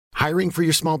Hiring for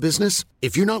your small business?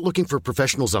 If you're not looking for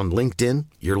professionals on LinkedIn,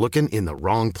 you're looking in the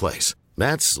wrong place.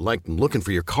 That's like looking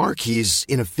for your car keys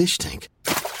in a fish tank.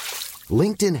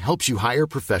 LinkedIn helps you hire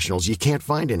professionals you can't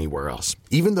find anywhere else,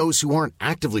 even those who aren't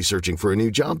actively searching for a new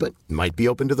job but might be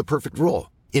open to the perfect role.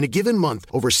 In a given month,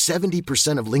 over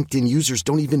 70% of LinkedIn users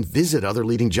don't even visit other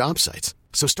leading job sites.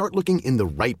 So start looking in the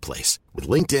right place. With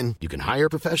LinkedIn, you can hire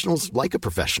professionals like a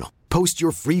professional. Post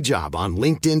your free job on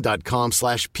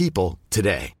linkedin.com/people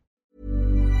today.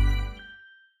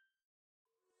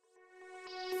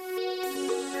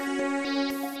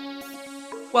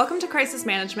 Welcome to Crisis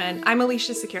Management. I'm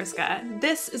Alicia Sikierska.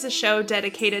 This is a show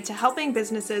dedicated to helping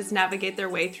businesses navigate their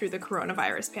way through the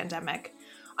coronavirus pandemic.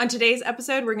 On today's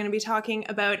episode, we're going to be talking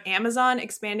about Amazon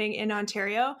expanding in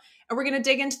Ontario, and we're going to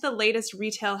dig into the latest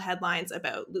retail headlines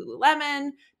about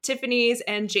Lululemon, Tiffany's,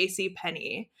 and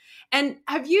JCPenney. And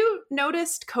have you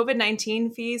noticed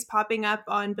COVID-19 fees popping up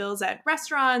on bills at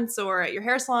restaurants or at your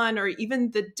hair salon or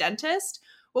even the dentist?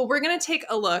 Well, we're going to take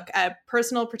a look at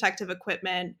personal protective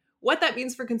equipment, what that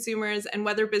means for consumers, and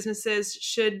whether businesses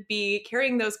should be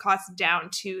carrying those costs down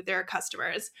to their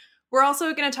customers. We're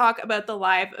also going to talk about the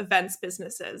live events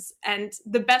businesses and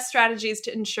the best strategies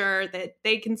to ensure that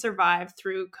they can survive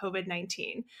through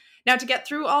COVID-19. Now, to get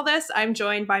through all this, I'm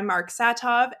joined by Mark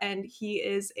Satov, and he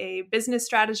is a business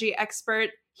strategy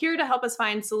expert here to help us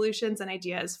find solutions and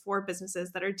ideas for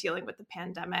businesses that are dealing with the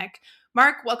pandemic.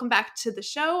 Mark, welcome back to the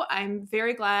show. I'm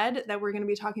very glad that we're going to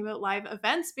be talking about live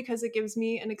events because it gives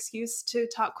me an excuse to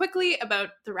talk quickly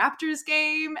about the Raptors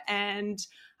game, and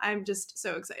I'm just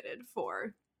so excited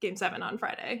for Game 7 on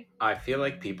Friday. I feel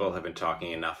like people have been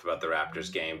talking enough about the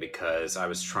Raptors game because I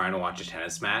was trying to watch a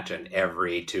tennis match and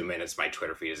every 2 minutes my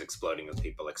Twitter feed is exploding with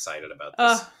people excited about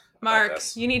this. Oh, Mark,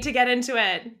 you need to get into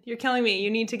it. You're killing me. You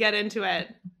need to get into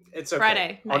it. It's okay.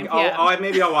 Friday, 9 p.m.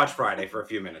 Maybe I'll watch Friday for a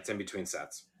few minutes in between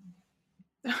sets.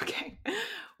 Okay.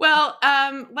 Well,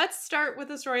 let's start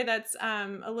with a story that's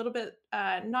a little bit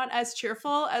not as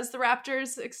cheerful as the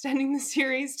Raptors extending the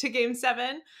series to Game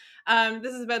 7.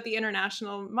 This is about the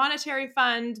International Monetary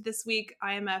Fund. This week,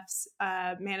 IMF's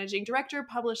managing director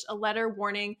published a letter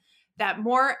warning that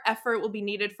more effort will be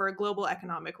needed for a global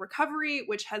economic recovery,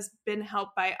 which has been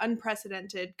helped by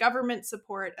unprecedented government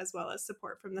support as well as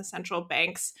support from the central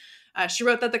banks. She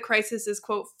wrote that the crisis is,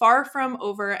 quote, far from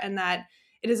over and that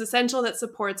it is essential that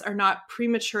supports are not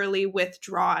prematurely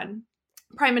withdrawn.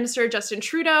 Prime Minister Justin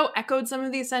Trudeau echoed some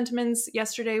of these sentiments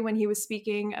yesterday when he was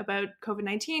speaking about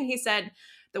COVID-19. He said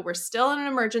that we're still in an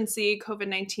emergency.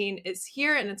 COVID-19 is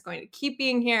here and it's going to keep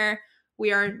being here.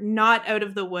 We are not out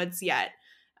of the woods yet.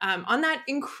 On that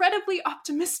incredibly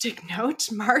optimistic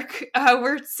note, Mark,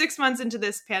 we're 6 months into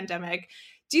this pandemic.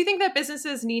 Do you think that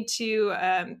businesses need to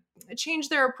change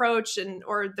their approach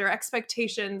or their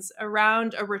expectations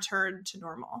around a return to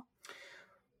normal?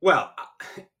 Well,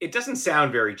 it doesn't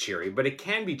sound very cheery, but it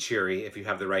can be cheery if you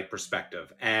have the right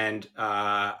perspective. And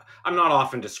I'm not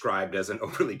often described as an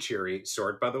overly cheery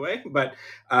sort, by the way, but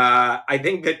I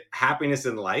think that happiness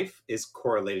in life is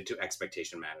correlated to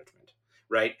expectation management,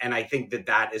 right? And I think that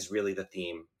that is really the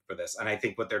theme for this. And I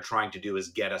think what they're trying to do is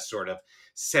get us sort of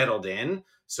settled in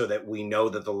so that we know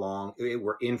that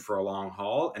we're in for a long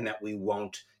haul and that we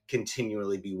won't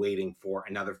continually be waiting for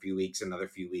another few weeks.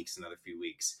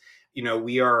 You know,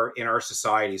 we are in our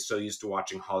society so used to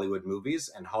watching Hollywood movies,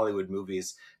 and Hollywood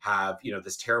movies have,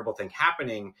 this terrible thing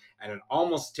happening and an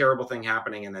almost terrible thing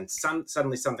happening. And then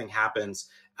suddenly something happens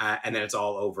and then it's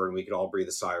all over and we could all breathe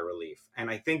a sigh of relief. And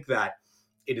I think that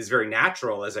it is very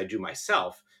natural, as I do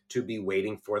myself, to be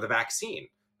waiting for the vaccine.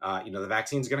 The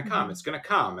vaccine's going to come. It's going to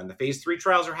come. And the phase 3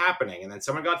 trials are happening. And then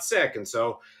someone got sick.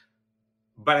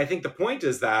 But I think the point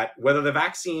is that whether the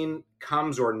vaccine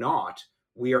comes or not,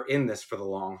 we are in this for the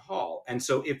long haul. And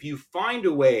so if you find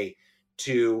a way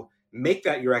to make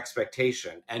that your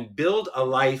expectation and build a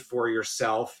life for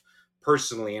yourself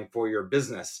personally and for your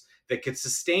business that could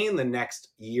sustain the next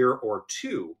year or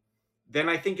two, then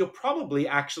I think you'll probably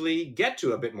actually get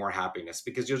to a bit more happiness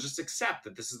because you'll just accept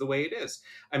that this is the way it is.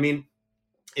 I mean,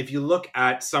 if you look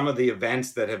at some of the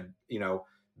events that have,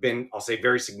 been, I'll say,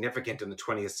 very significant in the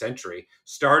 20th century,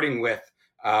 starting with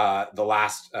the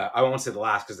last, I won't say the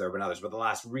last because there have been others, but the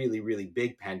last really, really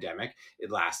big pandemic,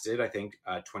 it lasted, I think,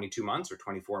 22 months or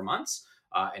 24 months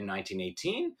in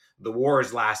 1918. The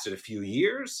wars lasted a few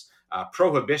years.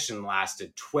 Prohibition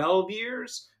lasted 12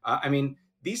 years.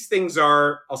 These things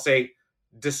are, I'll say,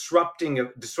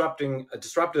 disruptive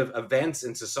events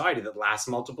in society that last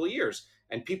multiple years,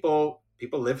 and people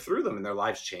live through them and their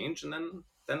lives change, and then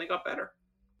they got better.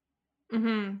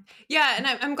 Mm-hmm. Yeah, and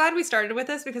I'm glad we started with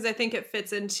this because I think it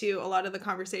fits into a lot of the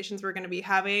conversations we're going to be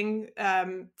having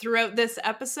throughout this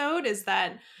episode, is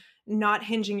that not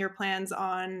hinging your plans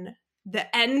on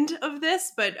the end of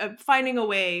this, but finding a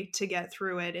way to get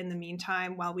through it in the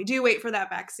meantime while we do wait for that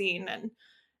vaccine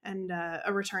and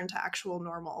a return to actual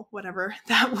normal, whatever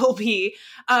that will be.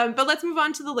 But let's move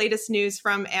on to the latest news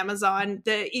from Amazon.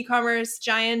 The e-commerce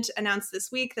giant announced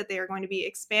this week that they are going to be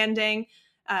expanding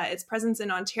its presence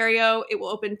in Ontario. It will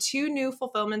open 2 new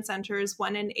fulfillment centers,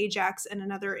 one in Ajax and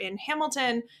another in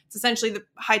Hamilton. It's essentially the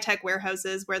high-tech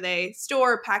warehouses where they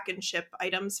store, pack, and ship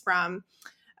items from.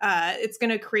 It's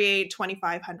going to create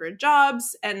 2,500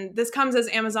 jobs. And this comes as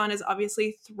Amazon is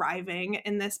obviously thriving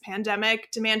in this pandemic.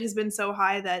 Demand has been so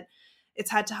high that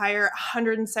it's had to hire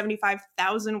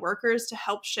 175,000 workers to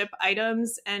help ship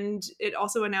items. And it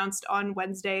also announced on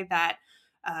Wednesday that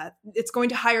it's going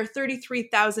to hire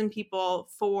 33,000 people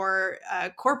for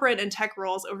corporate and tech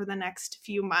roles over the next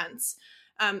few months.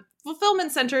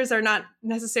 Fulfillment centers are not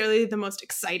necessarily the most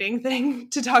exciting thing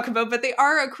to talk about, but they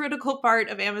are a critical part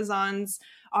of Amazon's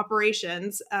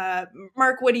operations.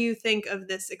 Mark, what do you think of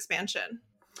this expansion?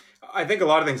 I think a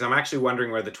lot of things. I'm actually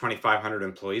wondering where the 2,500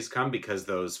 employees come, because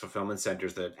those fulfillment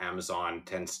centers that Amazon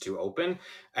tends to open,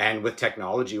 and with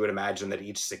technology, you would imagine that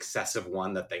each successive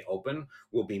one that they open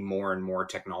will be more and more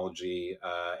technology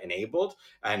enabled,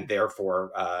 and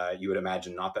therefore you would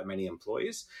imagine not that many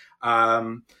employees.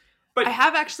 But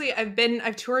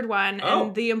I've toured one,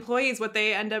 and the employees, what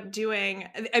they end up doing,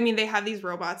 I mean, they have these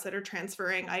robots that are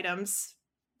transferring items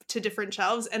to different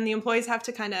shelves, and the employees have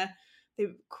to they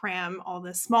cram all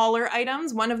the smaller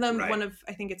items. One of them, Right.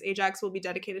 I think it's Ajax, will be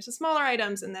dedicated to smaller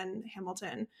items, and then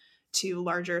Hamilton to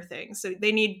larger things. So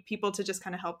they need people to just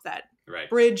kind of help that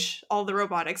bridge all the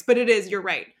robotics. But you're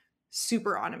right,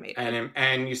 super automated.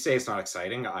 And you say it's not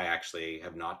exciting. I actually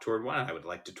have not toured one. I would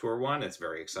like to tour one. It's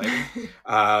very exciting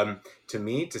to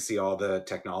me to see all the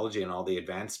technology and all the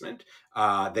advancement.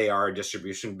 They are a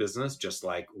distribution business, just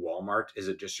like Walmart is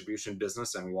a distribution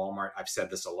business. And Walmart, I've said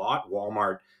this a lot,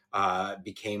 Walmart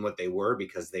became what they were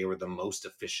because they were the most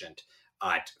efficient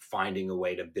at finding a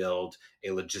way to build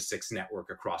a logistics network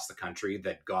across the country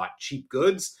that got cheap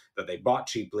goods that they bought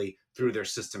cheaply through their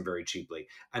system very cheaply.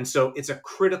 And so it's a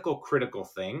critical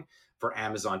thing for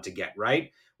Amazon to get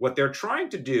right. What they're trying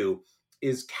to do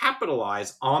is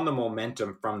capitalize on the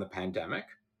momentum from the pandemic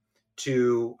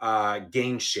to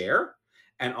gain share,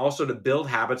 and also to build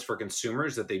habits for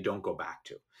consumers that they don't go back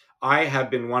to. I have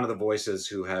been one of the voices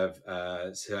who has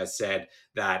said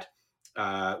that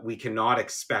we cannot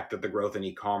expect that the growth in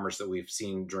e-commerce that we've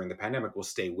seen during the pandemic will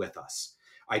stay with us.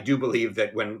 I do believe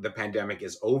that when the pandemic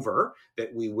is over,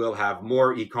 that we will have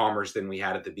more e-commerce than we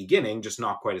had at the beginning, just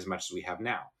not quite as much as we have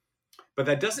now. But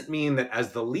that doesn't mean that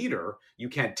as the leader, you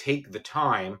can't take the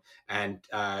time and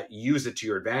use it to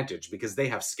your advantage, because they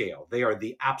have scale. They are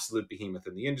the absolute behemoth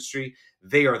in the industry.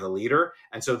 They are the leader.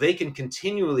 And so they can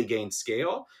continually gain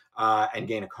scale and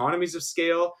gain economies of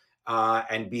scale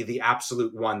and be the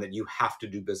absolute one that you have to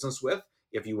do business with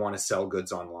if you want to sell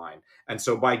goods online. And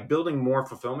so by building more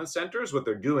fulfillment centers, what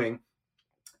they're doing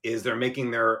is they're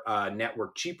making their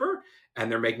network cheaper, and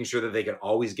they're making sure that they can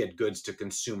always get goods to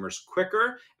consumers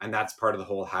quicker. And that's part of the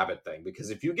whole habit thing. Because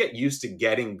if you get used to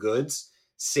getting goods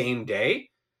same day,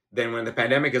 then when the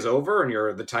pandemic is over and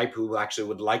you're the type who actually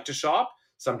would like to shop,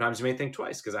 sometimes you may think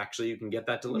twice, because actually you can get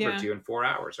that delivered to you in 4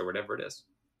 hours or whatever it is.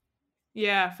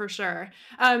 Yeah, for sure.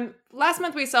 Last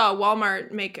month we saw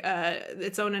Walmart make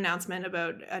its own announcement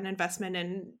about an investment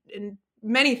in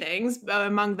many things,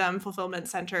 among them fulfillment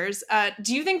centers.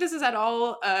 Do you think this is at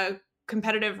all a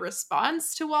competitive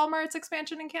response to Walmart's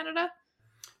expansion in Canada?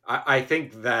 I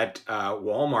think that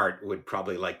Walmart would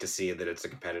probably like to see that it's a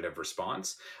competitive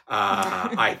response.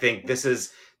 I think this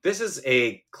is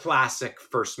a classic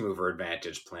first mover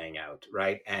advantage playing out,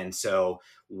 right? And so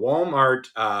Walmart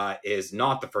is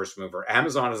not the first mover.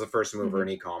 Amazon is the first mover in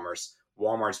e-commerce.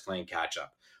 Walmart's playing catch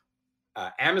up.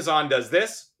 Amazon does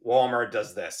this, Walmart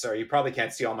does this. Sorry, you probably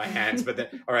can't see all my hands, but then,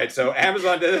 all right, so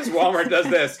Amazon does this, Walmart does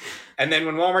this. And then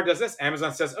when Walmart does this,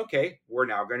 Amazon says, okay, we're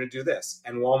now going to do this.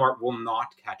 And Walmart will not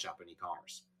catch up in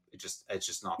e-commerce. It's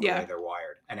just not the way they're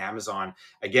wired. And Amazon,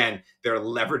 again, they're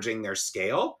leveraging their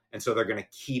scale. And so they're going to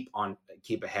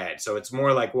keep ahead. So it's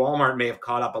more like Walmart may have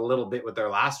caught up a little bit with their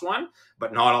last one,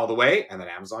 but not all the way. And then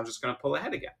Amazon's just going to pull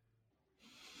ahead again.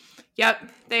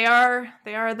 Yep, they are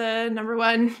the number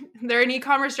one. They're an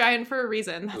e-commerce giant for a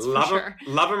reason. That's for sure.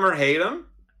 Love them or hate them,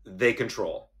 they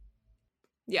control.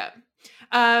 Yeah.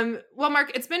 Well,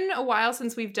 Mark, it's been a while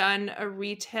since we've done a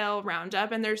retail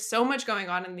roundup, and there's so much going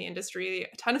on in the industry.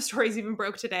 A ton of stories even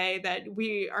broke today that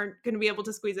we aren't going to be able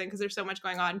to squeeze in because there's so much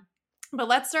going on. But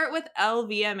let's start with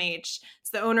LVMH. It's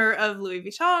the owner of Louis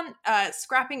Vuitton,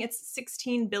 scrapping its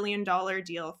 $16 billion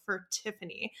deal for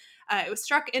Tiffany. It was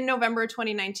struck in November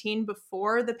 2019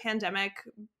 before the pandemic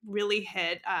really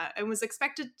hit and was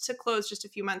expected to close just a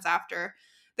few months after.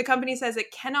 The company says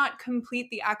it cannot complete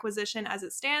the acquisition as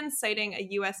it stands, citing a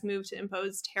U.S. move to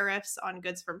impose tariffs on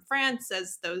goods from France,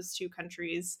 as those two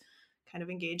countries kind of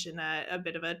engage in a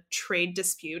bit of a trade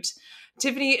dispute.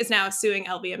 Tiffany is now suing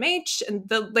LVMH, and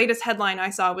the latest headline I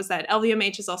saw was that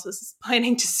LVMH is also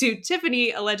planning to sue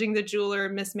Tiffany, alleging the jeweler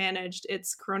mismanaged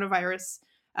its coronavirus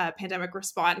pandemic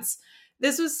response.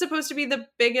 This was supposed to be the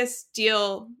biggest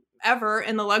deal ever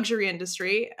in the luxury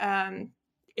industry.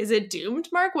 Is it doomed,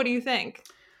 Mark? What do you think?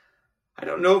 I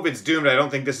don't know if it's doomed. I don't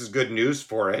think this is good news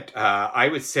for it. I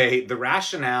would say the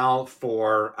rationale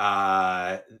for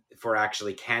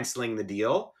actually canceling the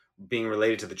deal being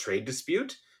related to the trade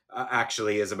dispute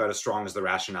actually is about as strong as the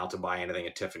rationale to buy anything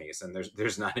at Tiffany's, and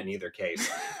there's none in either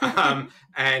case.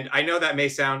 And I know that may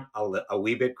sound a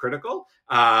wee bit critical.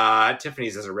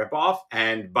 Tiffany's is a ripoff,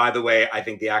 and by the way, I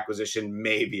think the acquisition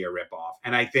may be a ripoff,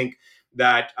 and I think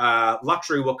that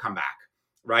luxury will come back.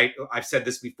 Right? I've said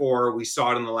this before. We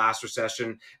saw it in the last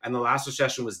recession, and the last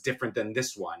recession was different than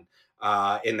this one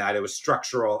in that it was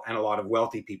structural, and a lot of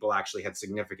wealthy people actually had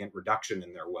significant reduction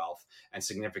in their wealth and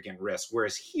significant risk.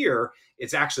 Whereas here,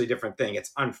 it's actually a different thing.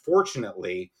 It's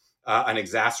unfortunately an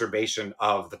exacerbation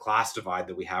of the class divide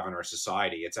that we have in our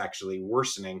society. It's actually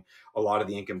worsening a lot of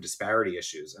the income disparity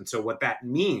issues. And so what that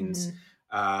means,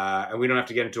 and we don't have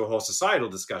to get into a whole societal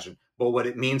discussion, but what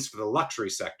it means for the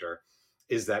luxury sector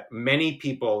is that many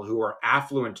people who are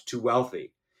affluent to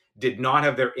wealthy did not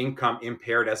have their income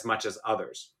impaired as much as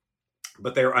others,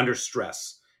 but they're under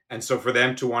stress. And so for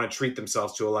them to want to treat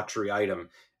themselves to a luxury item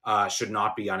should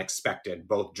not be unexpected,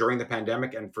 both during the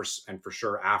pandemic and for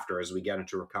sure after, as we get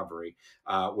into recovery,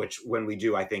 which when we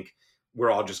do, I think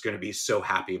we're all just going to be so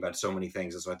happy about so many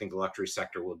things. And so I think the luxury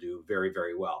sector will do very,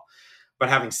 very well. But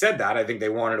having said that, I think they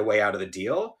wanted a way out of the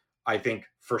deal. I think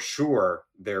for sure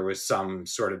there was some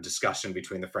sort of discussion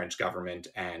between the French government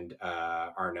and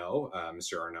Arnault,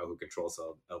 Monsieur Arnault, who controls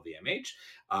LVMH.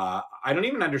 I don't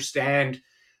even understand.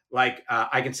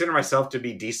 I consider myself to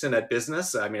be decent at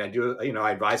business. I mean, I do,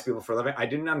 I advise people for a living. I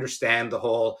didn't understand the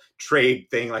whole trade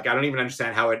thing. I don't even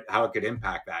understand how it could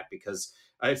impact that, because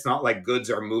it's not like goods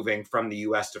are moving from the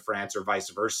US to France or vice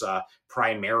versa,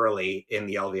 primarily in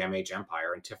the LVMH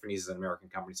empire, and Tiffany's is an American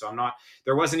company. So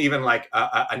there wasn't even like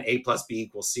an A plus B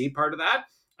equals C part of that.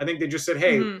 I think they just said,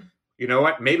 hey, you know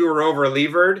what? Maybe we're over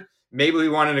levered. Maybe we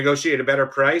want to negotiate a better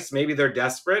price. Maybe they're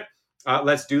desperate.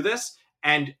 Let's do this.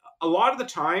 And a lot of the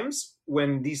times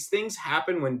when these things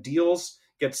happen, when deals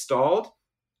get stalled,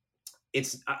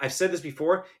 I've said this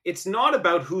before, it's not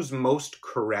about who's most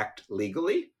correct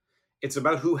legally. It's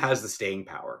about who has the staying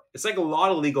power. It's like a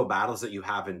lot of legal battles that you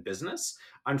have in business.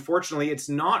 Unfortunately, it's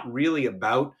not really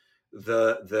about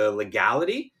the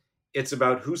legality. It's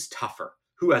about who's tougher,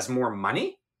 who has more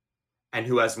money, and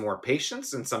who has more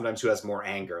patience, and sometimes who has more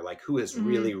anger, like who is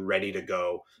really ready to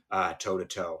go toe to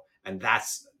toe. And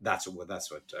that's what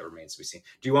remains to be seen.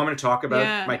 Do you want me to talk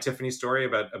about my Tiffany story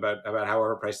about how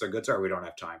overpriced their goods are? Or we don't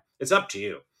have time. It's up to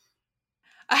you.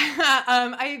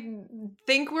 I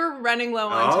think we're running low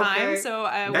on time, so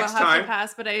we'll have to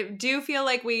pass. But I do feel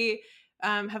like we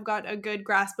have got a good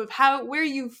grasp of where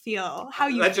you feel.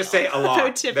 Let's just say a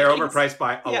lot. They're overpriced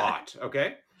by a lot.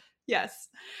 Okay. Yes.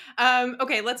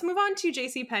 Okay, let's move on to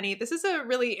JCPenney. This is a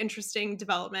really interesting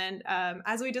development.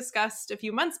 As we discussed a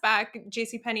few months back,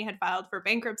 JCPenney had filed for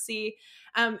bankruptcy,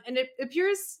 and it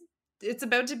appears it's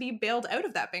about to be bailed out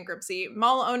of that bankruptcy.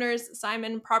 Mall owners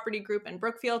Simon Property Group and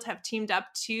Brookfield have teamed up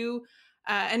to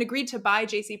and agreed to buy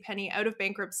JCPenney out of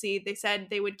bankruptcy. They said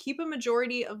they would keep a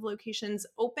majority of locations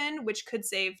open, which could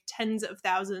save tens of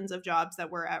thousands of jobs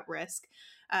that were at risk.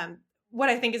 What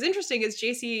I think is interesting is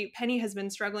JCPenney has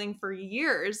been struggling for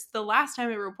years. The last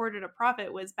time it reported a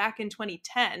profit was back in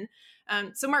 2010.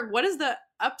 So Mark, what is the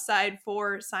upside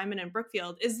for Simon and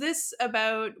Brookfield? Is this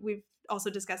about, we've also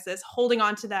discussed this, holding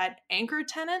on to that anchor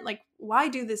tenant? Like, why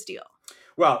do this deal?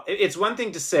 Well, it's one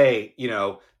thing to say,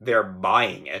 they're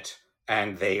buying it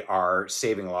and they are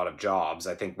saving a lot of jobs.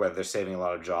 I think whether they're saving a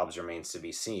lot of jobs remains to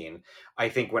be seen. I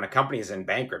think when a company is in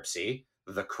bankruptcy,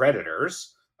 the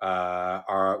creditors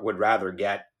would rather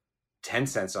get 10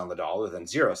 cents on the dollar than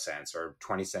 0 cents, or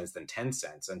 20 cents than 10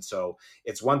 cents. And so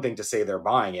it's one thing to say they're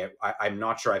buying it. I'm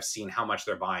not sure I've seen how much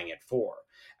they're buying it for.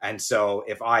 And so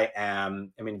if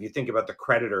you think about the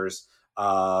creditors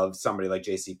of somebody like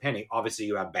JCPenney, obviously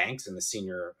you have banks and the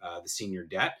senior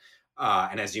debt.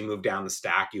 And as you move down the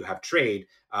stack, you have trade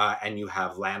and you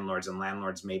have landlords, and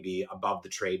landlords may be above the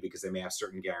trade because they may have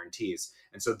certain guarantees.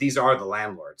 And so these are the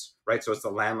landlords, right? So it's the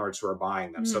landlords who are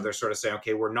buying them. So they're sort of saying,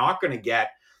 okay, we're not going to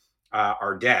get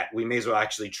our debt. We may as well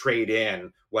actually trade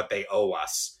in what they owe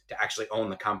us to actually own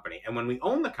the company. And when we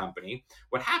own the company,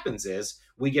 what happens is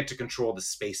we get to control the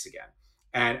space again.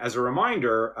 And as a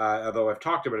reminder, although I've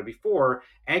talked about it before,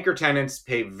 anchor tenants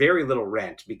pay very little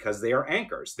rent because they are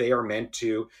anchors. They are meant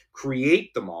to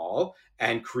create the mall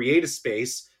and create a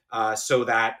space so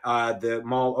that the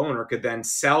mall owner could then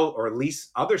sell or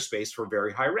lease other space for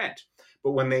very high rent.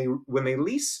 But when they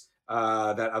lease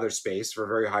that other space for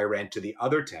very high rent to the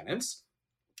other tenants,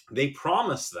 they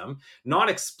promise them, not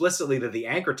explicitly that the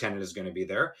anchor tenant is going to be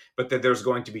there, but that there's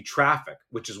going to be traffic,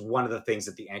 which is one of the things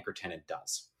that the anchor tenant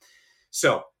does.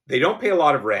 So they don't pay a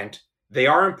lot of rent. They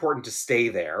are important to stay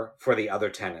there for the other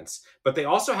tenants, but they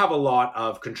also have a lot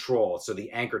of control. So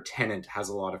the anchor tenant has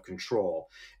a lot of control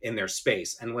in their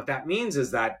space. And what that means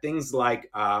is that things like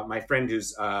my friend who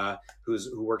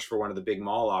works for one of the big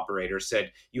mall operators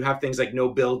said, you have things like no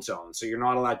build zone. So you're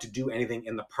not allowed to do anything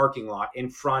in the parking lot in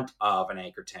front of an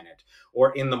anchor tenant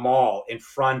or in the mall in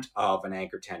front of an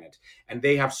anchor tenant. And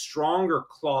they have stronger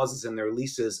clauses in their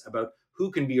leases about who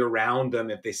can be around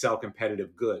them if they sell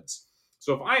competitive goods.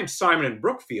 So if I am Simon &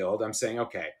 Brookfield, I'm saying,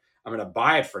 okay, I'm going to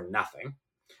buy it for nothing.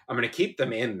 I'm going to keep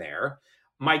them in there.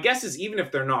 My guess is even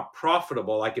if they're not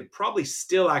profitable, I could probably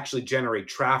still actually generate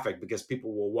traffic because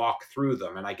people will walk through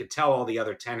them. And I could tell all the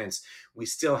other tenants, we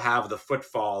still have the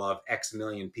footfall of X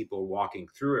million people walking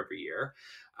through every year.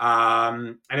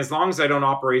 And as long as I don't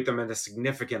operate them at a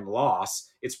significant loss,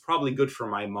 it's probably good for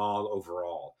my mall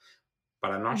overall.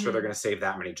 But I'm not sure they're going to save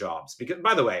that many jobs. Because,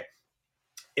 by the way,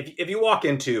 if you walk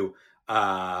into,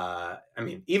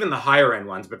 even the higher end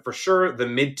ones, but for sure the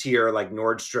mid-tier like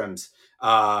Nordstrom's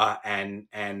and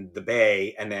the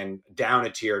Bay, and then down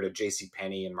a tier to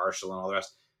JCPenney and Marshall and all the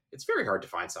rest, it's very hard to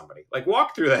find somebody. Like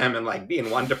walk through them and like be in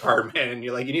one department and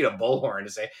you're like, you need a bullhorn to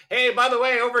say, hey, by the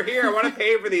way, over here, I want to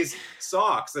pay for these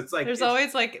socks. It's like, there's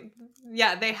always like,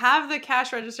 yeah, they have the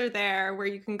cash register there where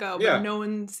you can go, but no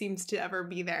one seems to ever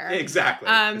be there. Exactly.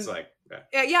 It's like,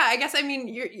 I guess,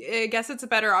 I guess it's a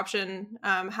better option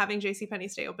having JCPenney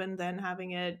stay open than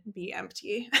having it be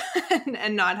empty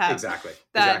and not have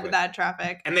that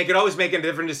traffic. And they could always make a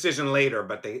different decision later,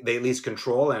 but they at least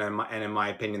control, and in my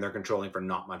opinion, they're controlling for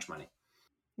not much money.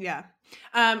 Yeah.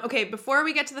 Okay, before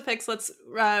we get to the fix, let's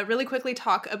really quickly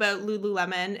talk about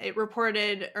Lululemon. It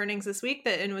reported earnings this week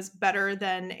that it was better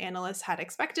than analysts had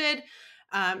expected.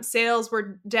 Sales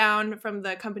were down from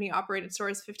the company-operated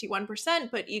stores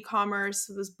 51%, but e-commerce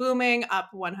was booming, up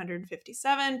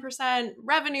 157%.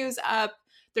 Revenue's up.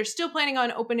 They're still planning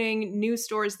on opening new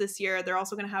stores this year. They're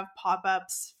also going to have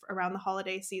pop-ups around the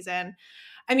holiday season.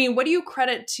 I mean, what do you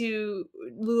credit to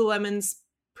Lululemon's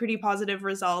pretty positive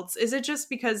results? Is it just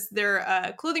because they're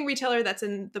a clothing retailer that's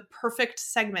in the perfect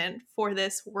segment for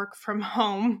this work from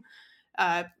home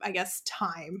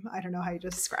time? I don't know how you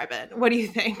describe it. What do you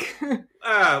think?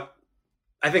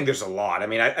 I think there's a lot. I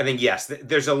mean, I think, yes,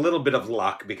 there's a little bit of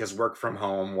luck because work from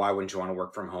home, why wouldn't you want to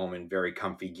work from home in very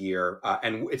comfy gear?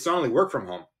 And it's not only work from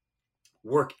home,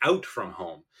 work out from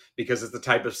home, because it's the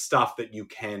type of stuff that you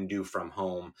can do from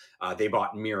home. They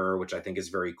bought Mirror, which I think is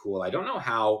very cool. I don't know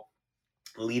how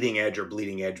leading edge or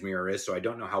bleeding edge Mirror is, so I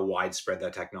don't know how widespread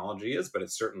that technology is, but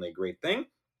it's certainly a great thing.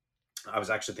 I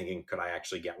was actually thinking, could I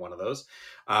actually get one of those?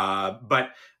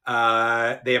 But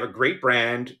they have a great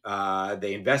brand.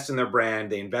 They invest in their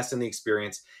brand. They invest in the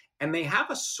experience. And they have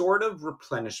a sort of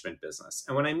replenishment business.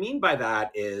 And what I mean by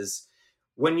that is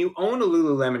when you own a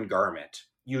Lululemon garment,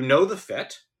 you know the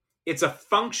fit. It's a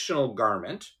functional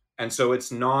garment. And so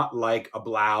it's not like a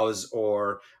blouse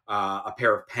or a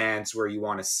pair of pants where you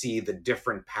want to see the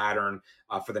different pattern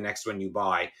for the next one you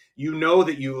buy. You know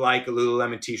that you like a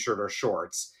Lululemon t-shirt or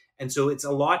shorts. And so it's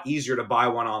a lot easier to buy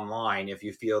one online if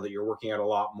you feel that you're working out a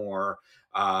lot more,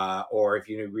 or if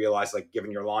you realize, like, given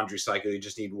your laundry cycle, you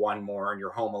just need one more and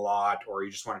you're home a lot, or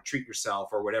you just want to treat yourself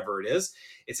or whatever it is.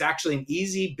 It's actually an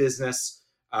easy business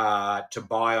to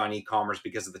buy on e-commerce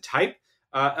because of the type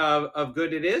of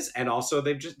good it is. And also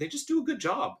they just do a good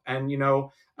job. And,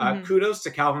 kudos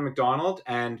to Calvin McDonald.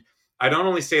 And I don't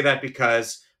only say that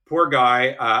because poor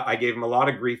guy, I gave him a lot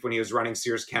of grief when he was running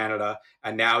Sears Canada,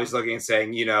 and now he's looking and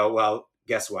saying, well,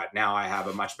 guess what? Now I have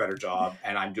a much better job,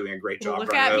 and I'm doing a great job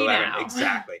running Lululemon.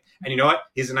 Exactly. And you know what?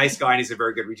 He's a nice guy, and he's a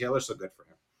very good retailer, so good for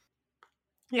him.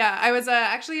 Yeah, I was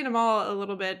actually in a mall a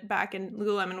little bit back, and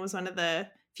Lululemon was one of the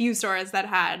few stores that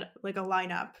had like a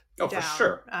lineup. Oh, down. for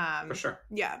sure. For sure.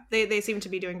 Yeah, they seem to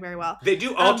be doing very well. They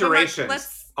do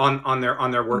alterations on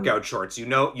their workout shorts. You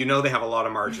know they have a lot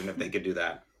of margin if they could do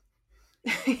that.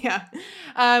 Yeah.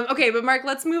 Okay, but Mark,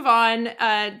 let's move on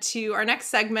to our next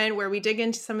segment where we dig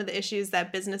into some of the issues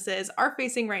that businesses are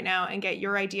facing right now and get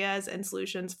your ideas and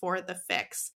solutions for the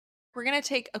fix. We're going to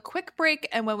take a quick break,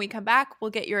 and when we come back,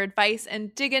 we'll get your advice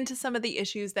and dig into some of the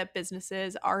issues that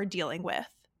businesses are dealing with.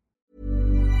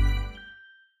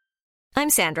 I'm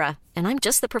Sandra, and I'm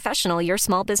just the professional your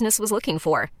small business was looking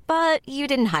for. But you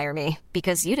didn't hire me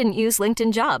because you didn't use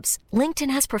LinkedIn Jobs. LinkedIn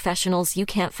has professionals you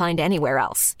can't find anywhere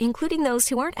else, including those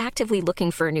who aren't actively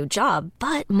looking for a new job,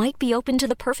 but might be open to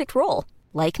the perfect role,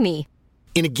 like me.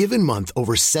 In a given month,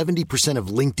 over 70% of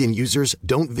LinkedIn users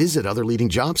don't visit other leading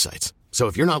job sites. So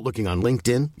if you're not looking on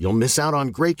LinkedIn, you'll miss out on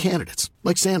great candidates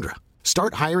like Sandra.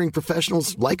 Start hiring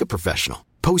professionals like a professional.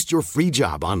 Post your free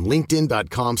job on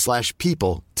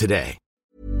linkedin.com/people today.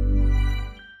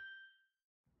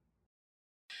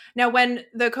 Now, when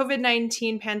the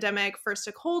COVID-19 pandemic first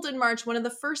took hold in March, one of the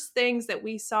first things that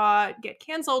we saw get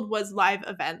canceled was live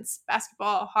events.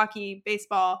 Basketball, hockey,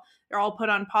 baseball, they're all put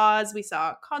on pause. We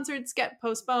saw concerts get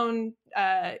postponed,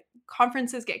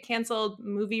 conferences get canceled,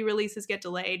 movie releases get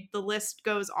delayed. The list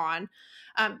goes on.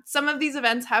 Some of these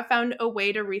events have found a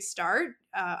way to restart.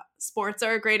 Sports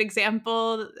are a great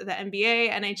example. The NBA,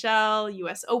 NHL,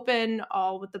 US Open,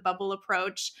 all with the bubble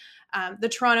approach. The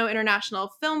Toronto International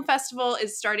Film Festival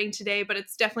is starting today, but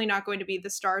it's definitely not going to be the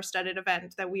star-studded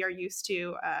event that we are used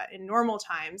to in normal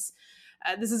times.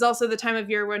 This is also the time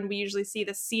of year when we usually see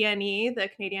the CNE, the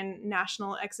Canadian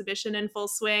National Exhibition, in full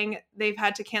swing. They've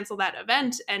had to cancel that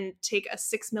event and take a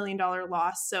 $6 million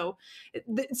loss. So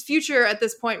its future at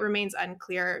this point remains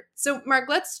unclear. So Mark,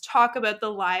 let's talk about the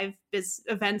live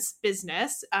events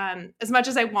business. As much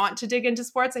as I want to dig into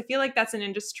sports, I feel like that's an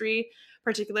industry,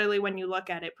 particularly when you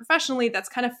look at it professionally, that's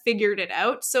kind of figured it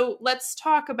out. So let's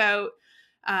talk about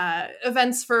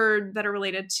events that are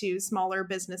related to smaller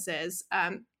businesses.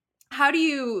 How do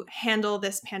you handle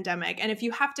this pandemic? And if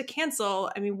you have to cancel,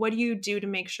 I mean, what do you do to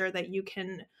make sure that you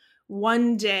can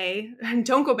one day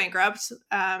don't go bankrupt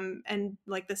and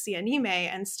like the CNE may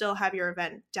and still have your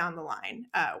event down the line?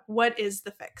 What is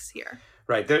the fix here?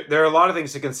 Right. There are a lot of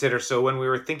things to consider. So when we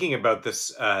were thinking about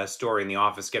this story in the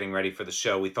office, getting ready for the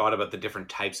show, we thought about the different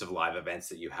types of live events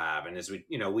that you have. And as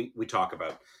we talk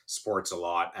about sports a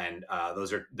lot, and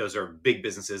those are big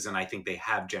businesses, and I think they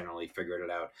have generally figured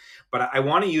it out. But I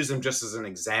want to use them just as an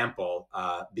example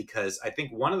because I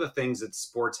think one of the things that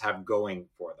sports have going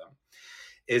for them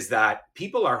is that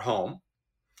people are home,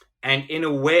 and in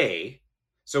a way.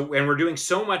 So, and we're doing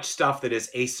so much stuff that is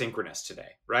asynchronous today,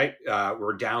 right?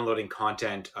 We're downloading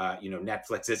content.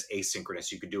 Netflix is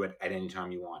asynchronous. You could do it at any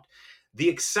time you want. The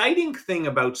exciting thing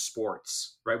about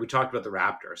sports, right? We talked about the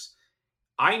Raptors.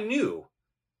 I knew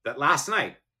that last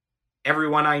night,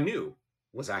 everyone I knew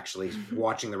was actually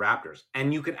watching the Raptors.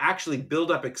 And you could actually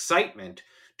build up excitement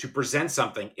to present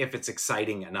something if it's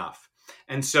exciting enough.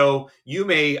 And so you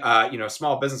may,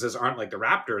 small businesses aren't like the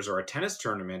Raptors or a tennis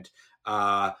tournament,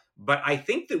 but I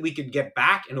think that we could get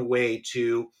back in a way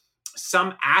to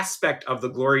some aspect of the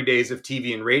glory days of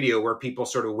TV and radio where people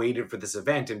sort of waited for this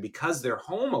event. And because they're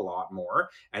home a lot more,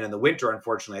 and in the winter,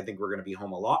 unfortunately, I think we're going to be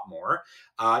home a lot more,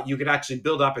 you could actually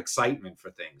build up excitement for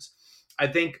things. I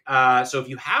think, so if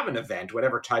you have an event,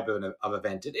 whatever type of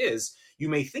event it is, you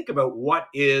may think about what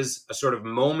is a sort of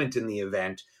moment in the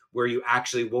event where you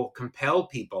actually will compel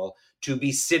people to be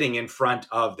sitting in front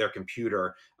of their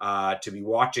computer, to be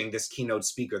watching this keynote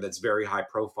speaker that's very high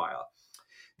profile.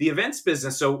 The events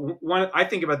business, so I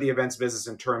think about the events business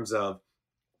in terms of,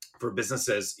 for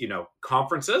businesses,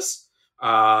 conferences.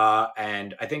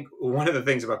 And I think one of the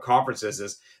things about conferences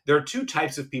is there are two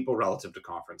types of people relative to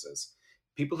conferences.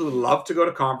 People who love to go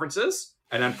to conferences,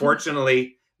 and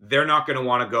unfortunately, they're not going to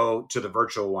want to go to the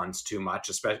virtual ones too much,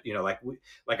 especially,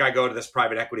 like I go to this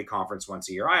private equity conference once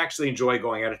a year. I actually enjoy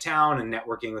going out of town and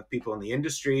networking with people in the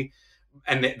industry.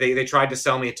 And they tried to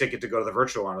sell me a ticket to go to the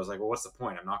virtual one. I was like, well, what's the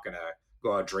point? I'm not going to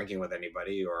go out drinking with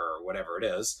anybody or whatever it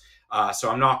is.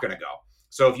 So I'm not going to go.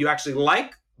 So if you actually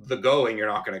like the going, you're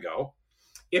not going to go.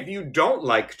 If you don't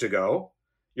like to go,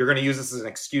 you're going to use this as an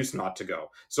excuse not to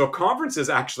go. So conferences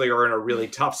actually are in a really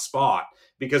tough spot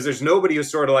because there's nobody who's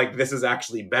sort of like, this is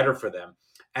actually better for them.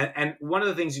 And one of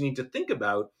the things you need to think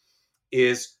about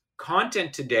is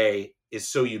content today is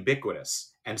so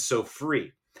ubiquitous and so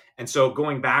free. And so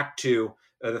going back to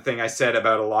the thing I said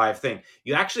about a live thing,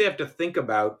 you actually have to think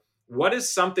about what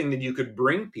is something that you could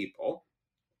bring people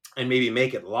and maybe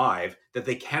make it live that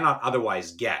they cannot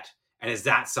otherwise get. And is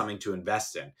that something to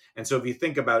invest in? And so if you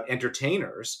think about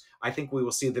entertainers, I think we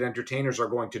will see that entertainers are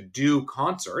going to do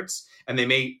concerts, and they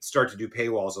may start to do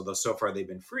paywalls, although so far they've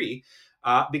been free,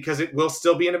 because it will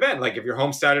still be an event. Like if you're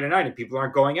home Saturday night and people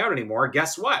aren't going out anymore,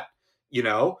 guess what?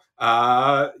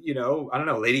 I don't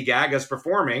know, Lady Gaga's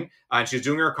performing and she's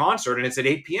doing her concert and it's at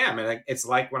 8 p.m. And it's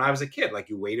like when I was a kid, like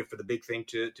you waited for the big thing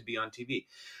to be on TV.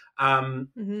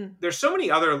 There's so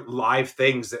many other live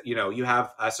things that, you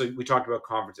have. So we talked about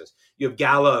conferences, you have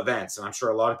gala events, and I'm sure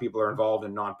a lot of people are involved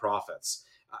in nonprofits.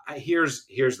 Here's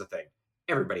the thing.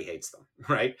 Everybody hates them,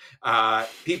 right?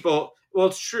 Well,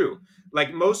 it's true.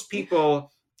 Like most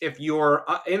people, if you're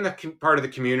in the part of the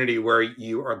community where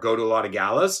you go to a lot of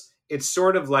galas, it's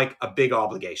sort of like a big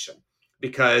obligation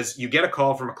because you get a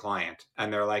call from a client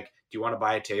and they're like, do you want to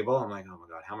buy a table? I'm like, oh my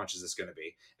God, how much is this going to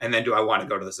be? And then do I want to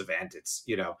go to this event? It's,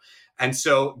 and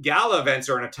so gala events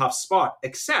are in a tough spot,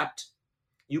 except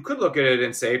you could look at it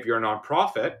and say, if you're a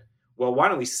nonprofit, well, why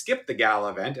don't we skip the gala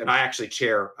event? And I actually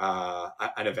chair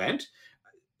an event.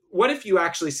 What if you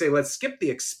actually say, let's skip the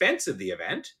expense of the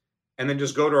event and then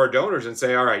just go to our donors and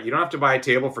say, all right, you don't have to buy a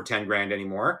table for 10 grand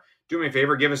anymore. Do me a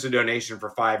favor, give us a donation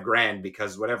for 5 grand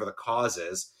because whatever the cause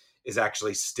is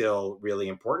actually still really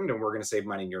important, and we're going to save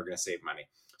money and you're going to save money.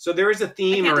 So there is a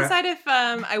theme. I can't decide if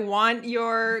I want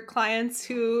your clients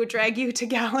who drag you to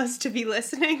galas to be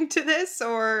listening to this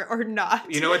or not.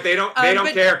 You know what? They don't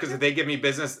care, because if they give me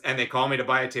business and they call me to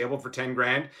buy a table for 10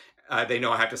 grand, they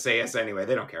know I have to say yes anyway.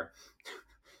 They don't care.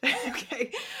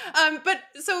 Okay. But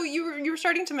so you were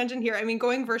starting to mention here, I mean,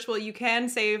 going virtual, you can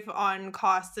save on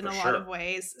costs in a lot of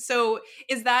ways. So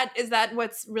is that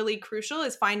what's really crucial,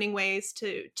 is finding ways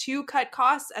to cut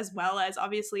costs, as well as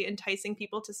obviously enticing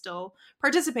people to still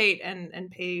participate and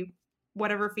pay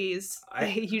whatever fees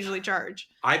they usually charge?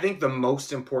 I think the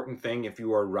most important thing, if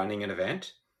you are running an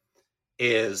event,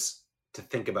 is to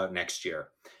think about next year.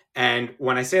 And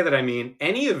when I say that, I mean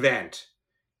any event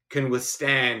can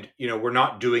withstand, we're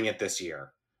not doing it this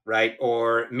year, right?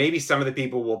 Or maybe some of the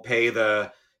people will pay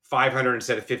the $500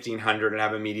 instead of $1,500 and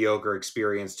have a mediocre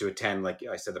experience to attend, like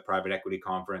I said, the private equity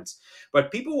conference.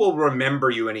 But people will remember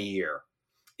you in a year.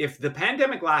 If the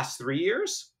pandemic lasts 3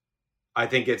 years, I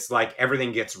think it's like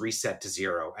everything gets reset to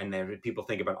zero. And then people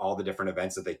think about all the different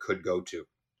events that they could go to.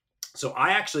 So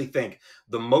I actually think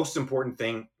the most important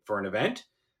thing for an event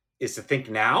is to think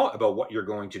now about what you're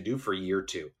going to do for year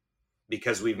 2.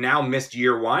 Because we've now missed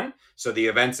year 1. So the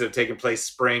events that have taken place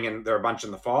spring, and there are a bunch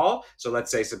in the fall. So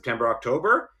let's say September,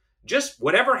 October, just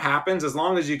whatever happens, as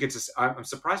long as you get to, I'm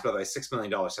surprised by the way, $6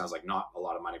 million sounds like not a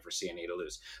lot of money for CNA to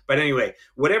lose. But anyway,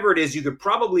 whatever it is, you could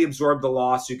probably absorb the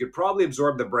loss. You could probably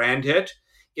absorb the brand hit.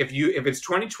 If it's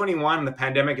 2021 and the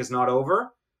pandemic is not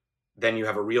over, then you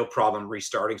have a real problem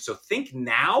restarting. So think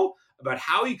now about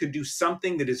how you could do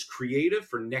something that is creative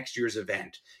for next year's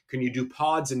event. Can you do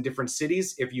pods in different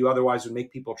cities if you otherwise would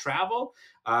make people travel?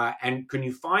 And can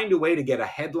you find a way to get a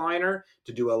headliner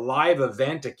to do a live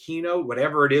event, a keynote,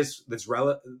 whatever it is that's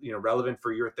relevant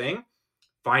for your thing?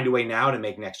 Find a way now to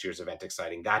make next year's event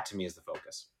exciting. That to me is the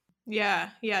focus. Yeah,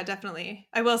 definitely.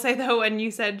 I will say though, when you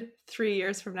said 3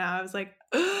 years from now, I was like,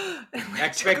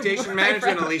 expectation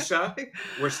management, Alicia.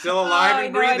 We're still alive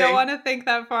and breathing. I don't want to think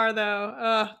that far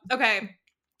though. Okay.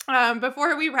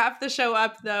 Before we wrap the show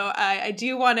up though, I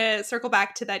do want to circle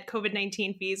back to that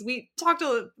COVID-19 fees. We talked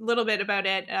a little bit about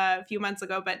it a few months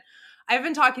ago, but I've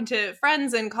been talking to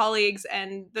friends and colleagues,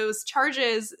 and those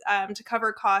charges to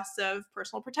cover costs of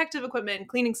personal protective equipment,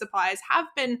 cleaning supplies have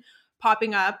been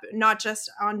popping up, not just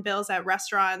on bills at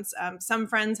restaurants. Some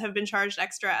friends have been charged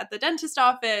extra at the dentist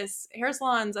office, hair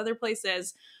salons, other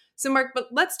places. So Mark, but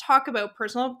let's talk about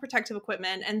personal protective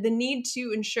equipment and the need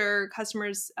to ensure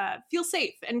customers feel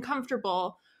safe and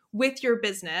comfortable with your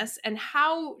business. And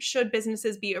how should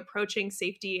businesses be approaching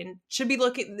safety, and should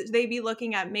they be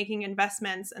looking at making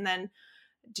investments? And then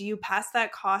do you pass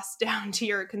that cost down to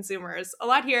your consumers? A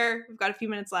lot here. We've got a few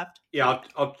minutes left. Yeah,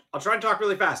 I'll try and talk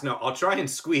really fast. No, I'll try and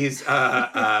squeeze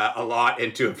a lot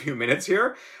into a few minutes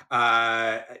here.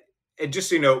 And just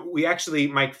so you know,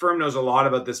 my firm knows a lot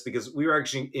about this because we were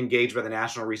actually engaged by the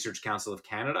National Research Council of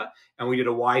Canada, and we did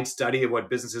a wide study of what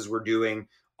businesses were doing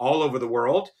all over the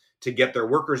world to get their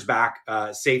workers back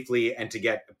safely and to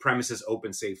get premises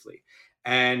open safely.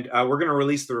 And we're going to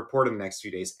release the report in the next few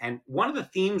days. And one of the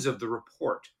themes of the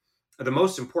report, the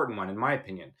most important one, in my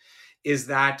opinion, is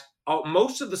that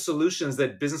most of the solutions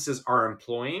that businesses are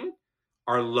employing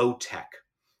are low tech.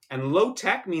 And low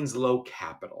tech means low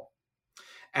capital.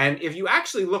 And if you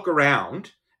actually look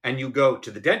around and you go to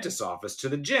the dentist's office, to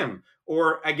the gym,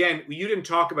 or again, you didn't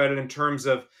talk about it in terms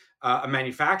of a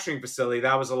manufacturing facility.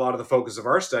 That was a lot of the focus of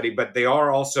our study, but they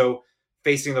are also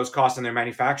facing those costs in their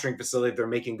manufacturing facility they're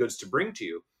making goods to bring to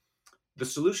you. The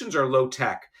solutions are low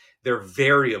tech. They're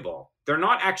variable. They're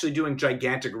not actually doing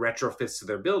gigantic retrofits to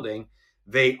their building.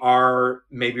 They are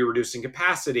maybe reducing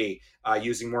capacity,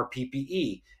 using more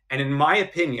PPE. And in my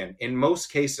opinion, in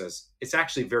most cases, it's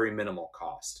actually very minimal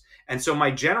cost. And so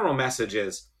my general message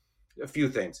is a few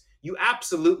things. You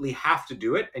absolutely have to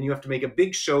do it, and you have to make a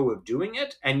big show of doing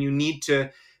it, and you need to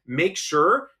make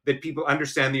sure that people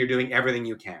understand that you're doing everything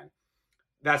you can.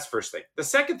 That's first thing. The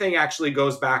second thing actually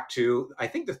goes back to, I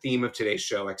think, the theme of today's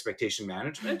show, expectation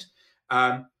management.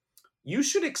 You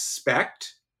should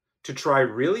expect to try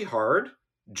really hard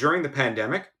during the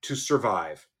pandemic to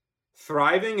survive.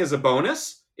 Thriving is a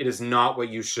bonus. It is not what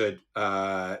you should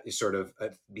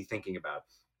be thinking about.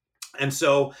 And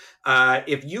so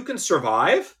if you can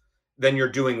survive, then you're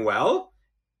doing well,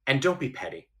 and don't be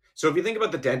petty. So if you think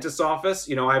about the dentist's office,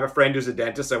 I have a friend who's a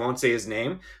dentist. I won't say his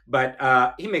name, but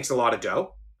he makes a lot of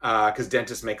dough because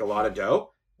dentists make a lot of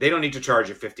dough. They don't need to charge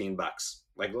you $15.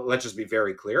 Like, let's just be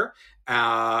very clear,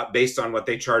 based on what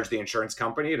they charge the insurance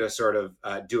company to sort of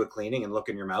do a cleaning and look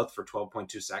in your mouth for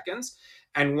 12.2 seconds.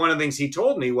 And one of the things he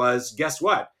told me was, guess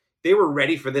what? They were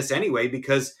ready for this anyway,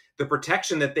 because the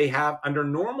protection that they have under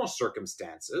normal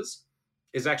circumstances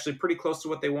is actually pretty close to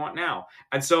what they want now.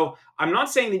 And so I'm not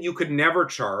saying that you could never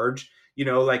charge,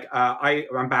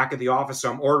 I'm back at the office, so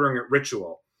I'm ordering at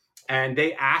Ritual. And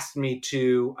they asked me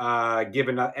to give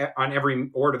on every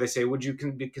order, they say, would you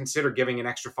consider giving an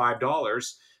extra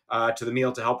 $5 to the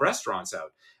Meal to Help restaurants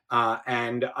out?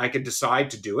 And I could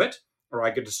decide to do it, or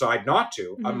I could decide not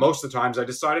to. Mm-hmm. Most of the times I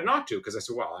decided not to, because I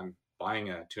said, well, I'm buying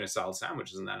a tuna salad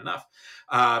sandwich. Isn't that enough?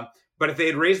 But if they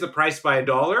had raised the price by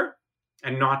 $1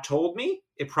 and not told me,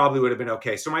 it probably would have been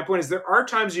okay. So my point is, there are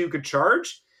times you could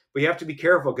charge, but you have to be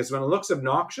careful, because when it looks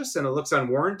obnoxious and it looks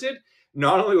unwarranted,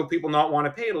 not only will people not want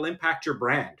to pay, it'll impact your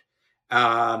brand.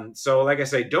 So like I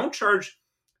say, don't charge.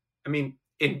 I mean,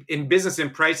 in business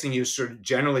and pricing, you sort of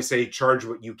generally say charge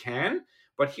what you can.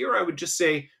 But here I would just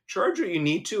say charge what you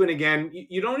need to. And again,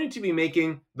 you don't need to be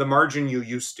making the margin you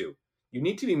used to. You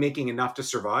need to be making enough to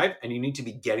survive, and you need to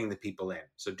be getting the people in.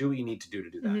 So do what you need to do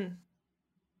that. Mm-hmm.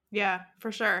 Yeah,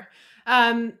 for sure.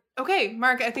 Okay,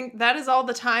 Mark, I think that is all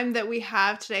the time that we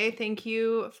have today. Thank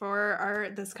you for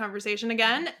this conversation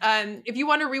again. If you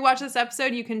want to rewatch this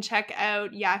episode, you can check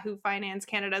out Yahoo Finance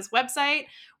Canada's website.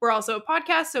 We're also a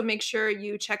podcast, so make sure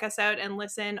you check us out and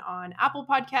listen on Apple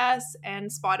Podcasts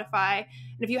and Spotify.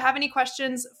 And if you have any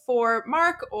questions for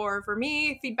Mark or for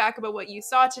me, feedback about what you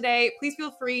saw today, please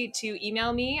feel free to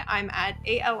email me. I'm at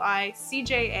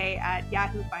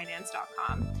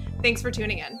alicja@yahoofinance.com. Thanks for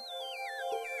tuning in.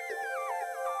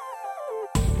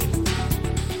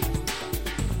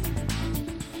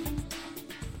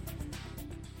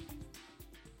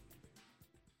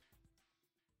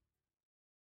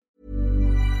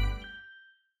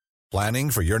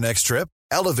 Planning for your next trip?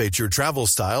 Elevate your travel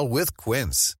style with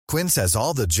Quince. Quince has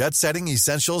all the jet-setting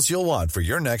essentials you'll want for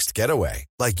your next getaway,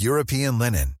 like European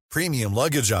linen, premium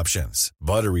luggage options,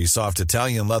 buttery soft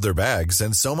Italian leather bags,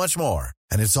 and so much more.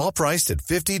 And it's all priced at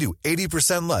 50 to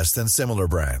 80% less than similar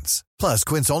brands. Plus,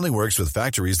 Quince only works with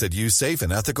factories that use safe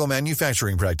and ethical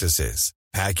manufacturing practices.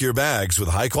 Pack your bags with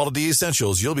high-quality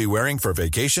essentials you'll be wearing for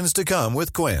vacations to come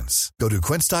with Quince. Go to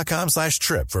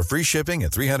quince.com/trip for free shipping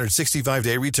and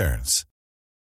 365-day returns.